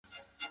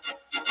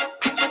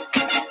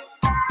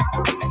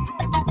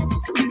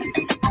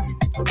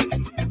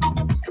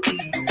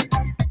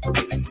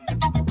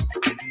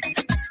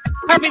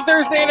Happy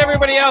Thursday, and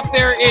everybody out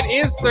there. It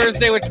is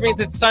Thursday, which means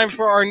it's time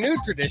for our new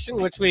tradition,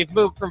 which we've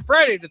moved from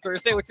Friday to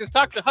Thursday, which is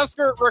Talk to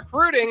Husker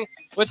Recruiting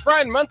with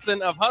Bryan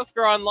Munson of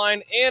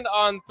HuskerOnline and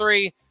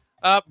On3.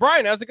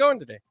 Bryan, how's it going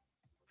today?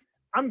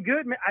 I'm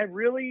good, man. I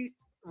really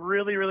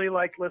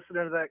like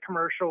listening to that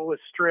commercial with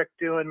Strick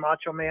doing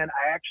Macho Man.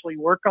 I actually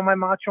work on my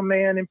Macho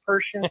Man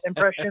impression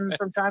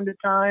from time to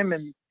time,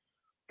 and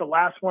the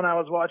last one I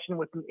was watching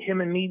with him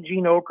and me,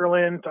 Gene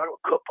Okerlund, talking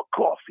about cup of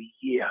coffee,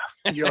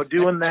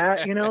 doing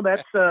that.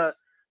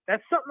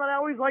 That's something that I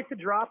always like to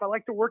drop. I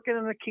like to work in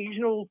an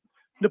occasional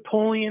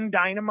Napoleon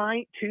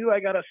Dynamite too. I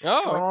got a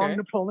strong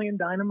Napoleon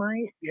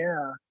Dynamite.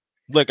 Yeah.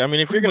 Look, I mean,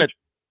 if you're gonna,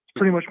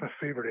 pretty much my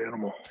favorite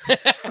animal.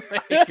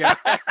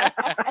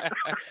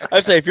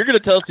 I say, if you're gonna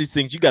tell us these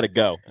things, you got to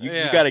go. You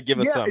got to give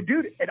us some,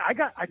 dude. And I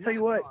tell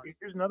you what,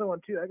 here's another one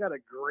too. I got a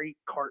great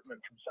Cartman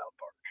from South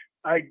Park.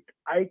 I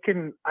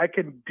can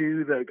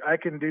do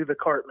the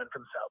Cartman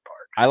from South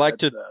Park. I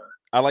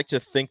like to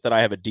think that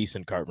I have a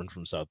decent Cartman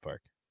from South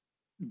Park.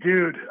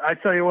 Dude, I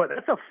tell you what,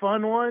 that's a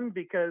fun one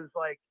because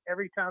like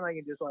every time I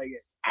can just like,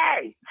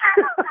 hey,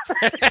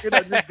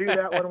 just do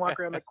that one, walk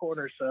around the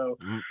corner. So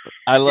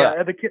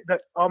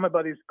all my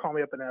buddies call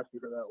me up and ask me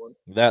for that one.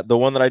 The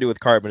one that I do with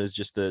Cartman is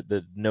just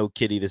the no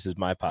kitty, this is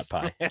my pot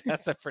pie.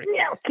 That's a pretty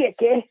no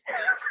kitty.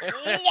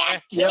 No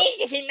kitty,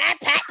 this is my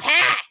pot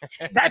pie.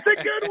 That's a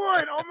good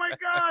one. Oh my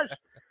gosh.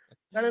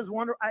 That is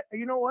wonderful.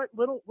 You know what?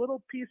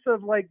 Little piece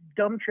of like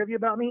dumb trivia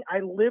about me.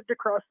 I lived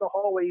across the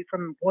hallway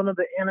from one of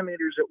the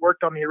animators that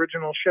worked on the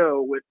original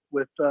show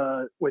with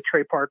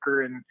Trey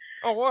Parker and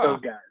those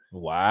guys.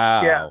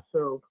 Wow. Yeah.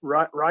 So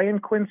Ryan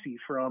Quincy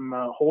from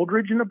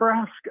Holdridge,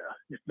 Nebraska.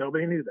 If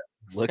nobody knew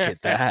that. Look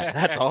at that.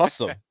 That's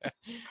awesome.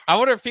 I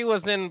wonder if he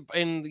was in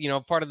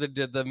part of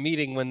the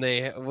meeting when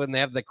they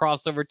have the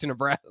crossover to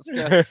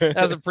Nebraska. That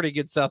was a pretty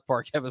good South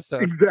Park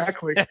episode.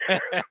 Exactly.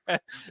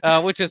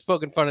 Which is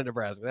poking fun at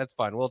Nebraska. That's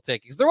fine. We'll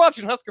take it because they're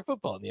watching Husker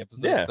football in the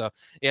episode. Yeah. So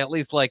yeah, at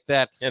least like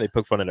that. Yeah, they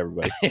poke fun at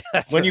everybody.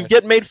 When you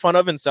get made fun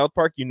of in South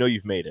Park, you know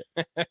you've made it.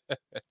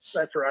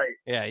 That's right.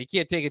 Yeah, you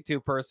can't take it too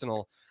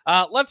personal.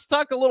 Let's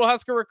talk a little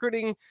Husker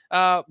recruiting.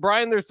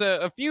 Bryan, there's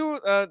a few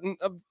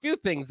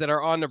things that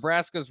are on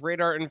Nebraska's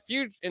radar,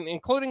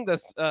 including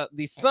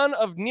the son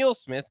of Neil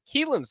Smith,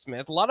 Keelan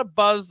Smith. A lot of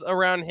buzz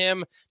around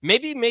him.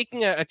 Maybe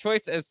making a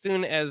choice as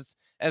soon as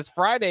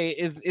Friday.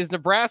 Is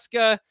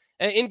Nebraska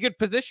in good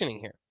positioning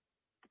here?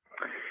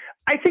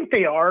 I think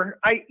they are.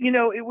 I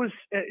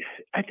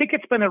think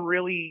it's been a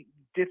really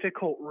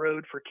difficult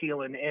road for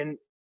Keelan, and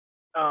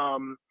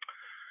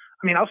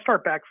I'll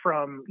start back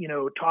from,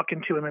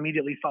 talking to him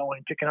immediately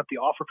following picking up the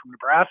offer from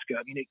Nebraska.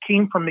 I mean, it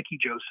came from Mickey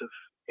Joseph,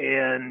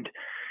 and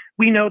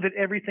we know that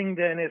everything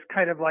then is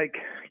kind of like,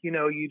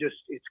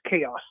 it's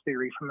chaos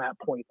theory from that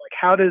point. Like,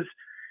 how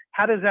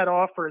does that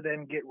offer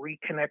then get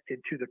reconnected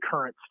to the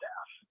current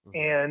staff?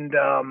 Mm-hmm.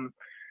 And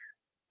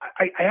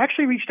I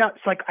actually reached out.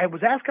 It's like I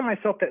was asking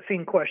myself that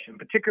same question,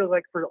 particularly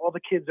like for all the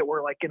kids that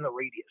were like in the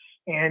radius.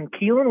 And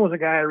Keelan was a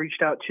guy I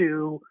reached out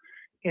to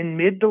in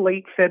mid to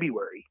late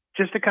February,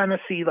 just to kind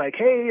of see like,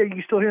 hey, are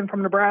you still hearing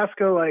from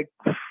Nebraska? Like,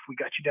 we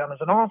got you down as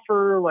an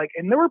offer. Like,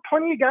 and there were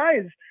plenty of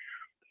guys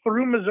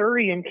through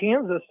Missouri and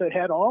Kansas that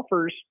had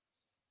offers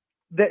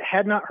that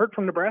had not heard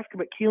from Nebraska.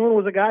 But Keelan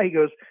was a guy, he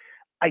goes,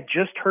 I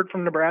just heard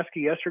from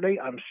Nebraska yesterday.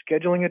 I'm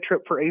scheduling a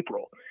trip for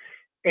April.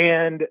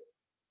 And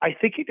I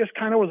think it just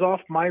kind of was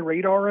off my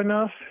radar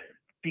enough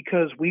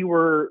because we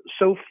were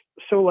so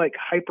like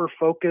hyper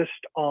focused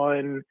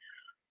on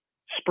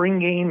spring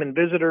game and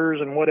visitors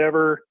and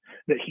whatever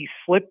that he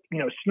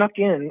snuck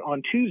in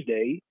on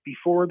Tuesday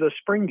before the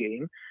spring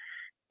game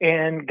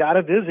and got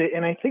a visit.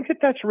 And I think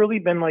that's really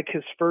been like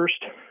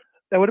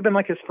that would have been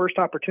like his first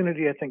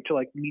opportunity, I think, to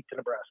like meet the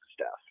Nebraska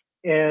staff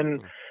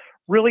and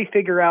really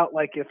figure out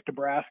like if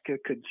Nebraska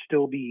could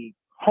still be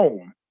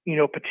home,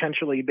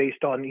 potentially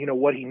based on,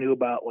 what he knew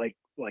about like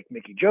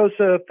Mickey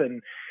Joseph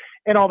and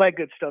all that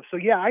good stuff. So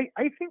yeah, I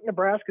think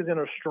Nebraska's in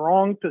a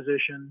strong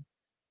position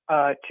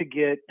to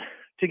get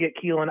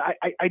Keelan.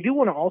 I do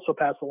want to also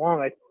pass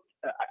along.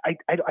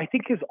 I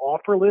think his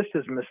offer list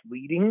is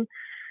misleading.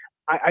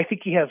 I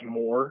think he has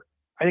more.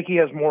 I think he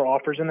has more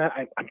offers than that.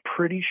 I'm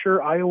pretty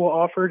sure Iowa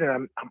offered, and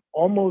I'm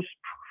almost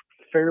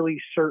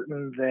fairly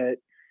certain that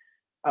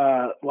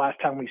last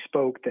time we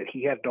spoke that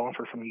he had an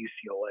offer from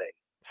UCLA.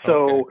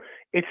 So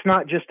it's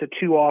not just a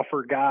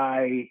 2-offer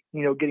guy,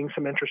 getting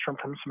some interest from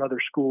some other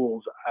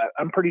schools.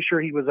 I'm pretty sure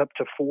he was up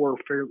to 4,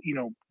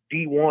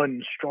 D1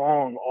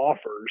 strong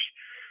offers.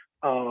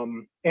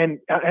 And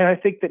I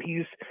think that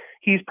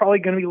he's probably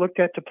going to be looked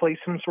at to play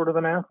some sort of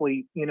an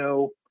athlete,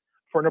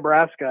 for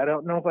Nebraska. I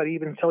don't know if I'd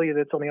even tell you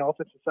that's on the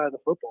offensive side of the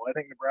football. I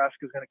think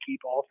Nebraska is going to keep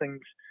all things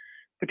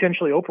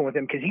potentially open with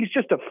him because he's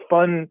just a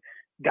fun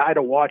guy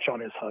to watch on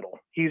his huddle.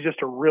 He's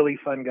just a really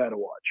fun guy to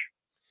watch.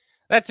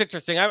 That's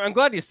interesting. I'm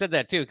glad you said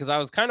that too, because I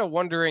was kind of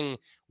wondering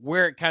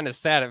where it kind of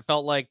sat. It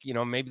felt like,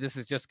 maybe this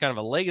is just kind of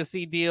a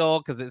legacy deal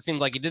because it seemed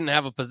like he didn't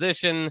have a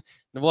position.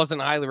 It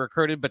wasn't highly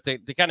recruited, but to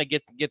kind of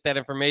get that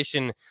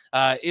information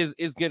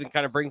is good and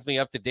kind of brings me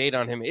up to date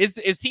on him.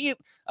 Is he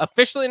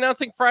officially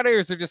announcing Friday, or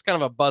is there just kind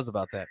of a buzz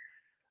about that?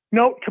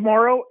 No,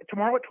 tomorrow at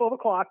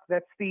 12:00.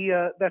 That's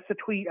the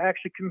tweet. I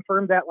actually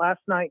confirmed that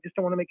last night. Just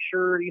to want to make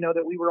sure,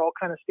 that we were all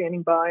kind of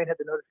standing by and had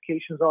the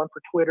notifications on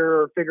for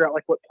Twitter or figure out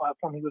like what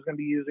platform he was going to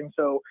be using.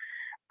 So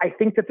I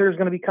think that there's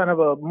going to be kind of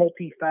a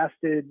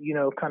multifaceted,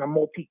 kind of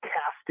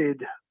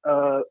multicasted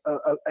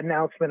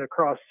announcement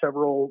across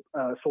several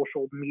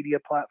social media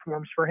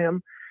platforms for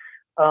him.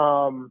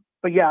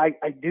 But yeah,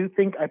 I do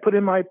think I put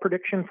in my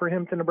prediction for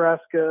him to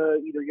Nebraska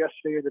either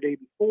yesterday or the day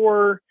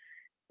before.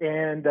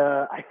 And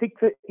I think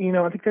that,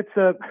 I think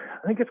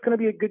it's going to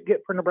be a good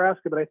get for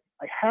Nebraska, but I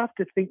have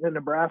to think that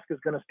Nebraska is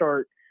going to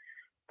start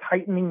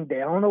tightening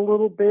down a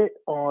little bit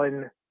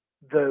on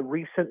the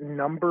recent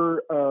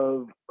number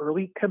of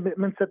early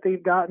commitments that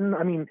they've gotten.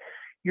 I mean,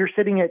 you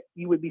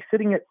would be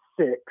sitting at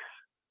 6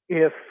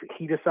 if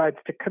he decides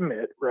to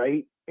commit,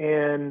 right?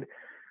 And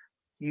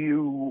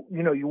you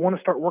want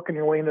to start working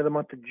your way into the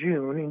month of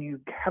June, and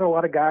you had a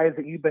lot of guys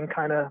that you've been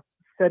kind of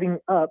setting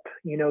up,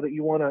 that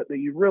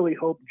you really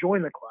hope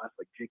join the class,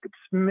 like Jacob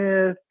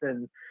Smith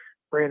and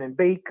Brandon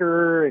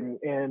Baker and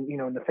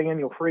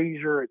Nathaniel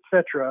Frazier,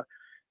 etc.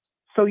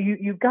 So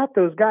you've got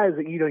those guys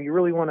that you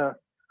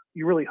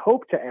really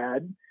hope to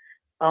add,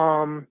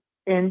 and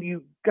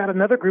you got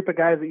another group of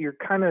guys that you're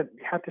kind of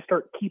have to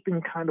start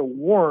keeping kind of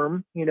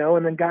warm,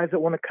 and then guys that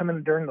want to come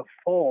in during the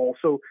fall.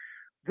 So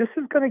this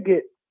is going to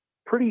get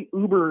pretty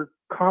uber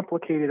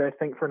complicated, I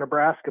think, for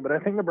Nebraska, but I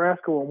think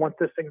Nebraska will want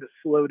this thing to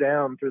slow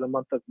down through the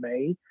month of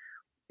May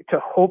to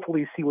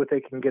hopefully see what they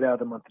can get out of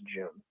the month of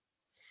June.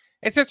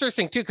 It's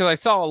interesting too, because I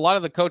saw a lot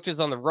of the coaches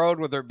on the road,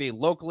 whether it be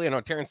locally. I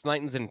know Terrence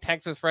Knighton's in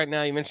Texas right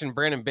now. You mentioned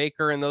Brandon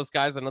Baker and those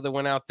guys. I know they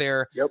went out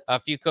there. Yep. A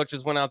few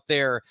coaches went out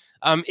there.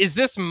 Is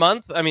this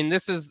month? I mean,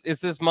 is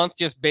this month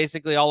just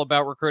basically all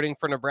about recruiting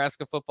for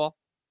Nebraska football?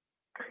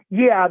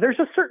 Yeah, there's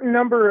a certain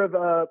number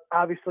of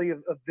obviously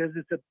of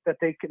visits that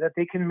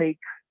they can make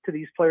to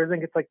these players. I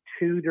think it's like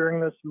 2 during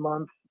this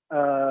month.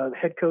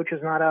 Head coach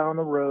is not out on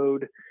the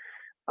road,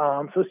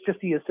 so it's just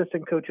the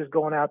assistant coaches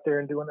going out there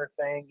and doing their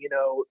thing,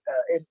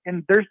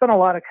 and there's been a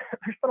lot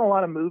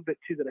of movement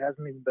too that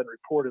hasn't even been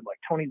reported. Like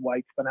Tony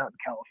White's been out in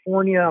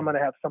California. I'm going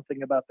to have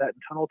something about that in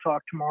Tunnel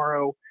Talk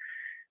tomorrow.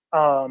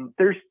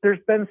 There's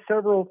been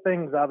several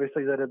things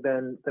obviously that have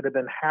been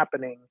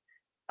happening.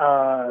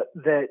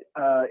 That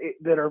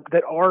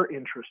are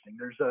interesting.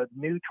 There's a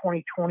new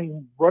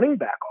 2020 running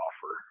back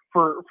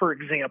offer, for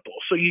example.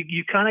 So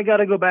you kind of got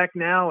to go back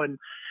now, and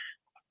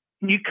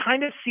you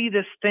kind of see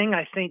this thing,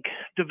 I think,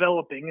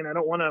 developing. And I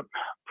don't want to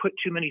put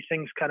too many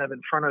things kind of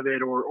in front of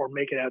it or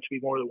make it out to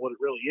be more than what it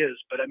really is.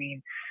 But I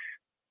mean,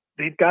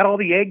 they've got all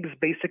the eggs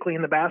basically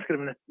in the basket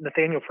of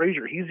Nathaniel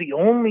Frazier. He's the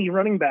only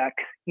running back,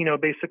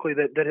 basically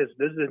that has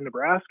visited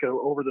Nebraska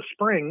over the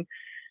spring.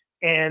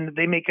 And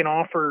they make an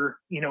offer,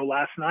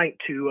 last night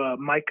to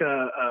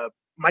Micah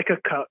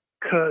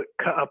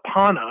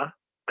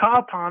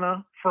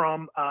Kaapana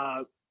from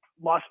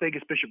Las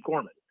Vegas Bishop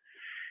Gorman.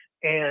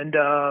 And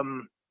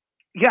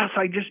yes,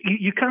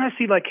 you kind of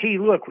see like, hey,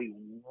 look, we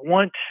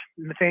want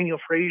Nathaniel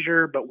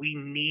Frazier, but we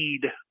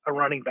need a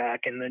running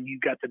back. And then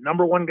you got the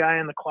number 1 guy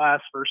in the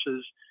class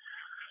versus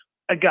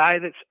a guy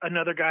that's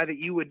another guy that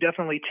you would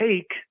definitely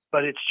take,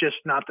 but it's just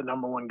not the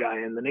number 1 guy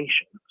in the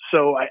nation.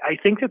 So I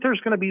think that there's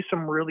going to be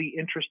some really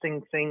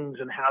interesting things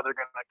in how they're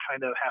going to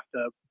kind of have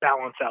to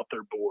balance out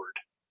their board.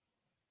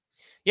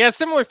 Yeah,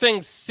 similar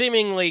things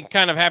seemingly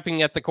kind of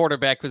happening at the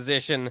quarterback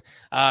position.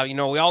 We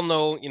all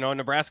know,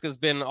 Nebraska's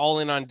been all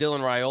in on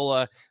Dylan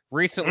Raiola.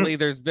 Recently,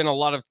 there's been a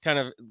lot of kind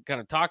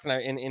of talking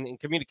in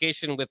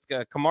communication with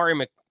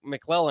Kamari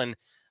McClellan.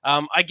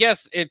 I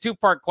guess a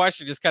 2-part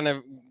question, just kind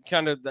of,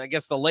 I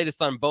guess, the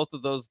latest on both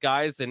of those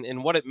guys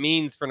and what it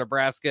means for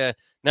Nebraska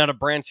now to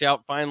branch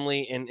out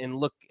finally and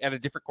look at a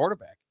different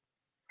quarterback.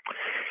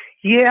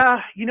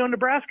 Yeah,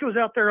 Nebraska was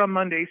out there on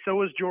Monday. So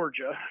was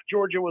Georgia.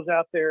 Georgia was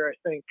out there. I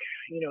think,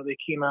 they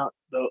came out,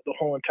 the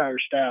whole entire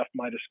staff,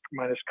 minus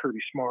Kirby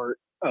Smart.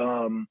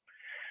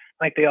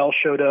 Like they all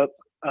showed up.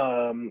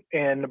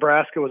 And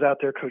Nebraska was out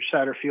there, Coach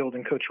Satterfield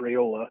and Coach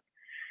Raiola.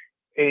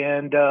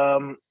 And,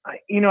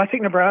 I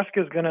think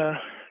Nebraska is gonna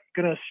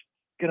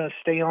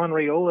stay on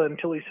Raiola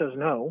until he says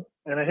no.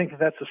 And I think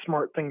that's a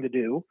smart thing to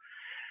do.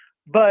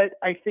 But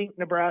I think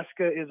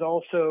Nebraska is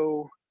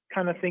also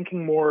kind of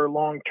thinking more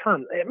long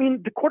term. I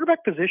mean, the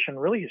quarterback position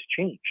really has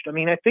changed. I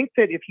mean, I think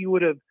that if you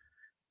would have,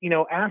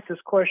 asked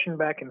this question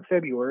back in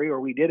February, or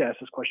we did ask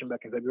this question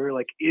back in February,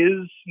 like,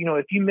 if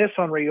you miss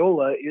on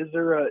Raiola, is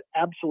there a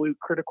absolute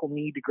critical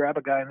need to grab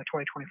a guy in the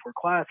 2024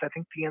 class? I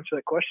think the answer to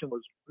that question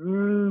was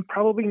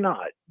probably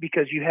not,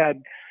 because you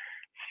had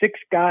 6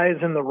 guys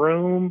in the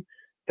room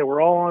that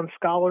were all on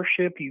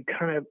scholarship. We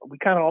kind of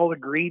all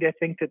agreed, I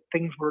think, that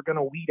things were going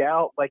to weed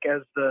out, like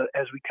as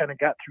we kind of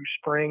got through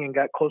spring and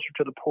got closer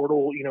to the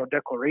portal,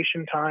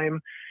 declaration time.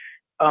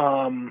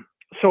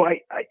 So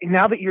I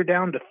now that you're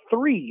down to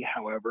 3,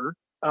 however,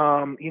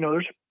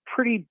 there's a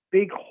pretty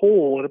big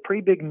hole and a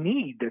pretty big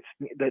need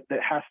that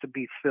has to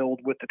be filled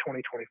with the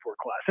 2024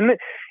 class.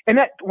 And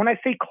that when I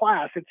say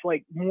class, it's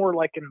like more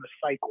like in the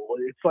cycle.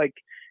 It's like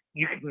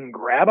you can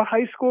grab a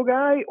high school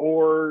guy,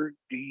 or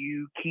do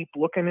you keep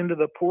looking into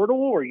the portal,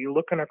 or are you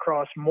looking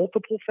across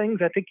multiple things?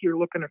 I think you're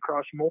looking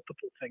across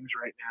multiple things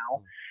right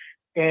now,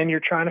 and you're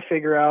trying to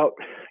figure out,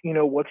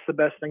 what's the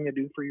best thing to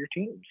do for your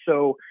team.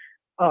 So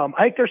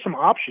I think there's some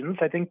options.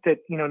 I think that,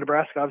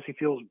 Nebraska obviously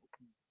feels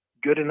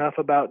good enough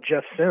about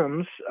Jeff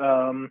Sims.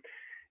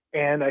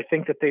 And I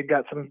think that they've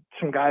got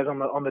some guys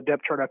on the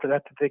depth chart after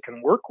that they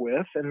can work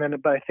with.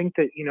 But I think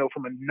that,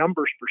 from a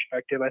numbers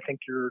perspective, I think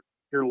you're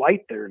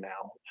light there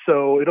now.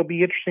 So it'll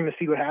be interesting to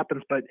see what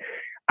happens. But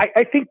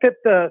I think that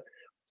the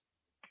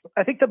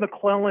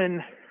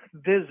McClellan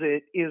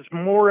visit is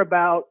more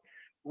about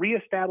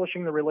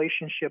reestablishing the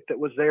relationship that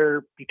was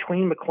there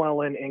between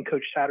McClellan and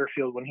Coach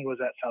Satterfield when he was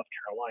at South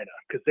Carolina,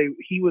 because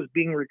he was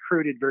being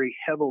recruited very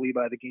heavily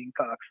by the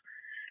Gamecocks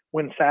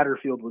when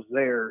Satterfield was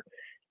there.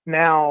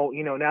 Now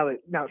that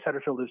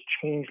Satterfield has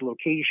changed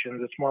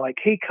locations, it's more like,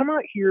 hey, come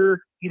out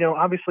here.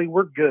 Obviously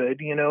we're good,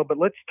 but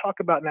let's talk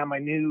about now my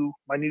new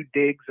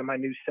digs and my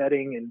new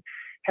setting, and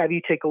have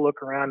you take a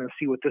look around and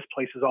see what this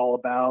place is all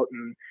about.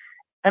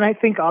 And I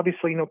think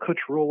obviously, Coach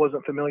Rule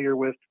wasn't familiar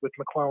with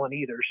McClellan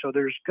either. So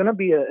there's going to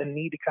be a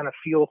need to kind of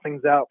feel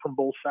things out from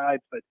both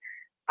sides, but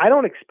I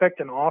don't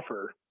expect an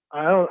offer.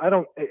 I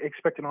don't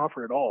expect an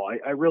offer at all.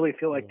 I really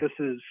feel like this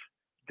is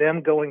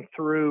them going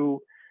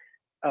through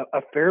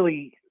a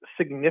fairly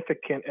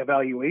significant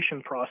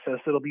evaluation process.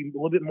 It'll be a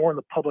little bit more in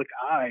the public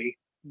eye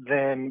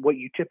than what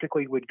you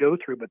typically would go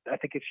through. But I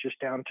think it's just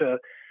down to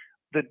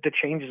the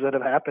changes that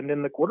have happened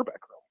in the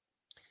quarterback room.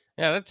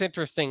 Yeah, that's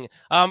interesting.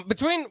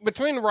 Between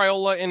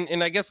Raiola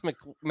and I guess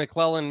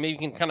McClellan, maybe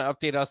you can kind of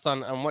update us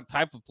on what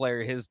type of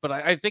player he is. But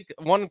I think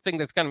one thing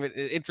that's kind of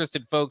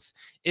interested folks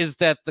is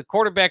that the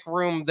quarterback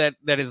room that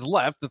is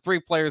left, the 3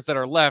 players that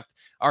are left,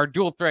 are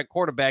dual threat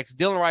quarterbacks.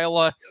 Dylan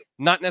Raiola,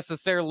 not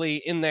necessarily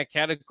in that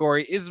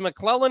category. Is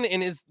McClellan,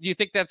 and do you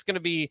think that's going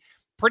to be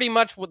pretty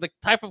much what the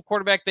type of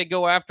quarterback they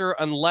go after,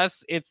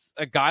 unless it's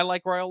a guy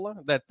like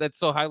Raiola that's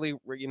so highly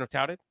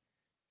touted?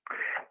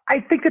 I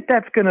think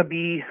that's going to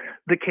be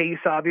the case.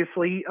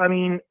 Obviously, I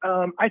mean,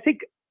 I think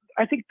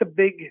the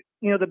big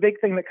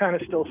thing that kind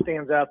of still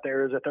stands out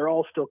there is that they're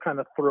all still kind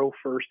of throw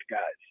first guys.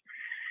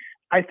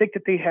 I think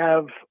that they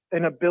have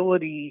an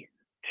ability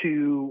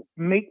to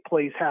make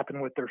plays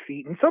happen with their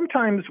feet, and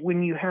sometimes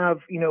when you have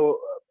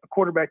a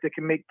quarterback that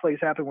can make plays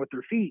happen with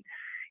their feet,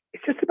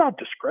 it's just about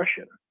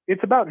discretion.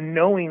 It's about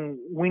knowing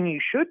when you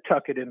should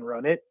tuck it and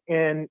run it,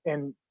 and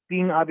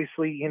being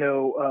obviously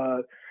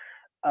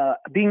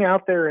being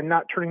out there and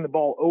not turning the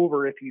ball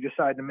over if you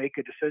decide to make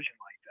a decision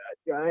like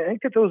that. I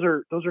think that those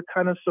are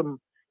kind of some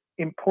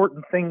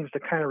important things to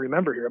kind of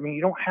remember here. I mean,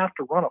 you don't have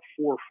to run a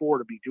 4-4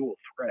 to be dual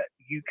threat.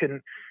 You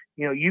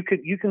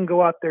can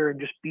go out there and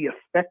just be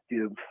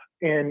effective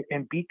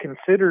and be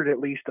considered at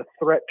least a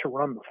threat to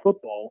run the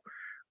football.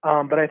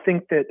 But I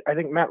think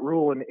Matt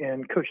Rule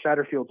and Coach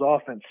Satterfield's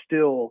offense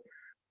still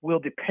will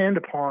depend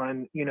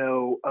upon,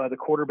 the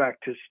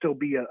quarterback to still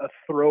be a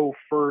throw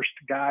first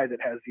guy that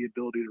has the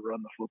ability to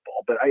run the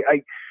football. But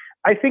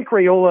I think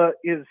Raiola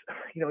is,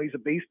 he's a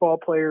baseball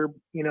player,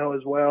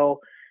 as well.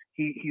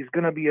 He's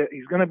going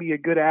to be a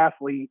good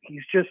athlete.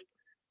 He's just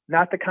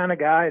not the kind of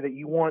guy that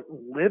you want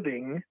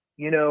living,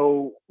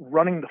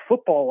 running the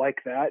football like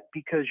that,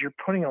 because you're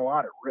putting a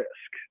lot at risk.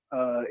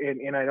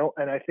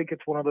 And I think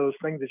it's one of those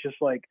things that's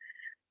just like,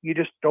 you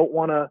just don't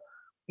want to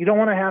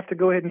have to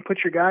go ahead and put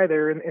your guy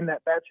there in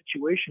that bad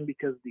situation,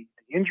 because the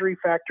injury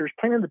factors,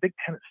 playing in the Big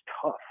Ten is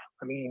tough.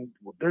 I mean,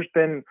 there's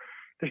been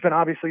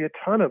obviously a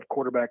ton of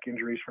quarterback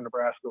injuries for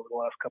Nebraska over the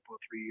last couple of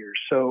 3 years.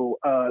 So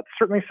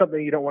certainly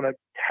something you don't want to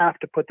have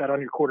to put that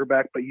on your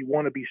quarterback, but you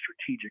want to be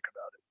strategic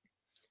about it.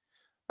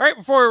 All right,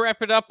 before we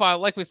wrap it up,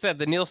 like we said,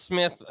 the Neil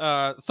Smith,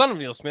 son of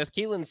Neil Smith,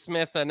 Keelan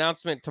Smith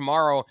announcement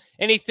tomorrow.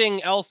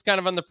 Anything else kind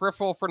of on the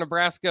peripheral for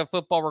Nebraska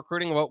football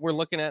recruiting, what we're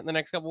looking at in the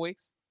next couple of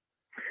weeks?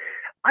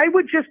 I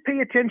would just pay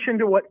attention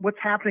to what's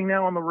happening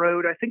now on the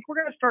road. I think we're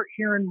going to start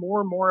hearing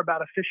more and more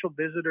about official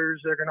visitors.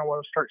 They're going to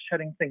want to start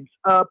setting things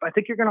up. I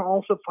think you're going to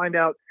also find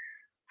out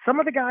some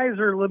of the guys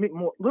are a little bit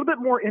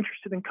more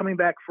interested in coming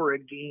back for a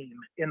game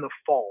in the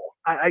fall.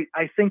 I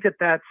think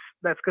that's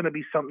going to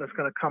be something that's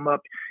going to come up.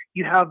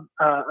 You have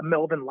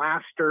Melvin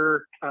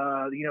Laster,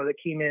 that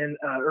came in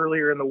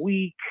earlier in the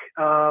week.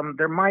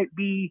 There might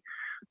be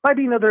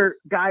another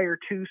guy or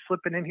two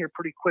slipping in here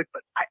pretty quick,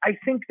 but I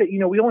think that,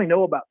 we only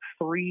know about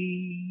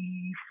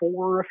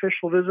 3-4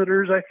 official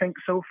visitors, I think,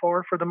 so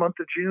far for the month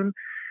of June.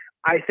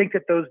 I think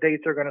that those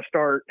dates are going to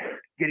start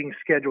getting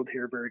scheduled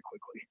here very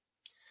quickly.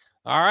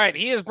 All right.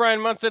 He is Bryan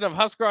Munson of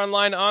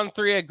HuskerOnline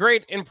On3, a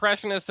great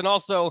impressionist and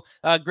also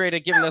great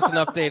at giving us an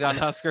update on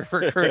Husker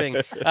recruiting.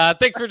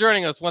 Thanks for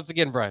joining us once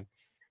again, Bryan.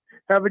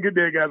 Have a good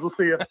day, guys. We'll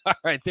see you. All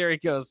right, there he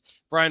goes.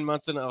 Bryan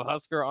Munson of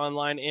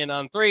HuskerOnline and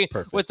On3.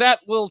 Perfect. With that,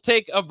 we'll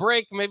take a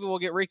break. Maybe we'll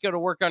get Rico to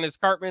work on his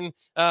Cartman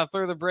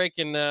through the break,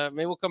 and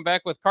maybe we'll come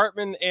back with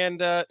Cartman and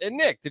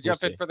Nick to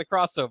jump in for the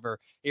crossover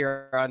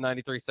here on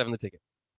 93.7 The Ticket.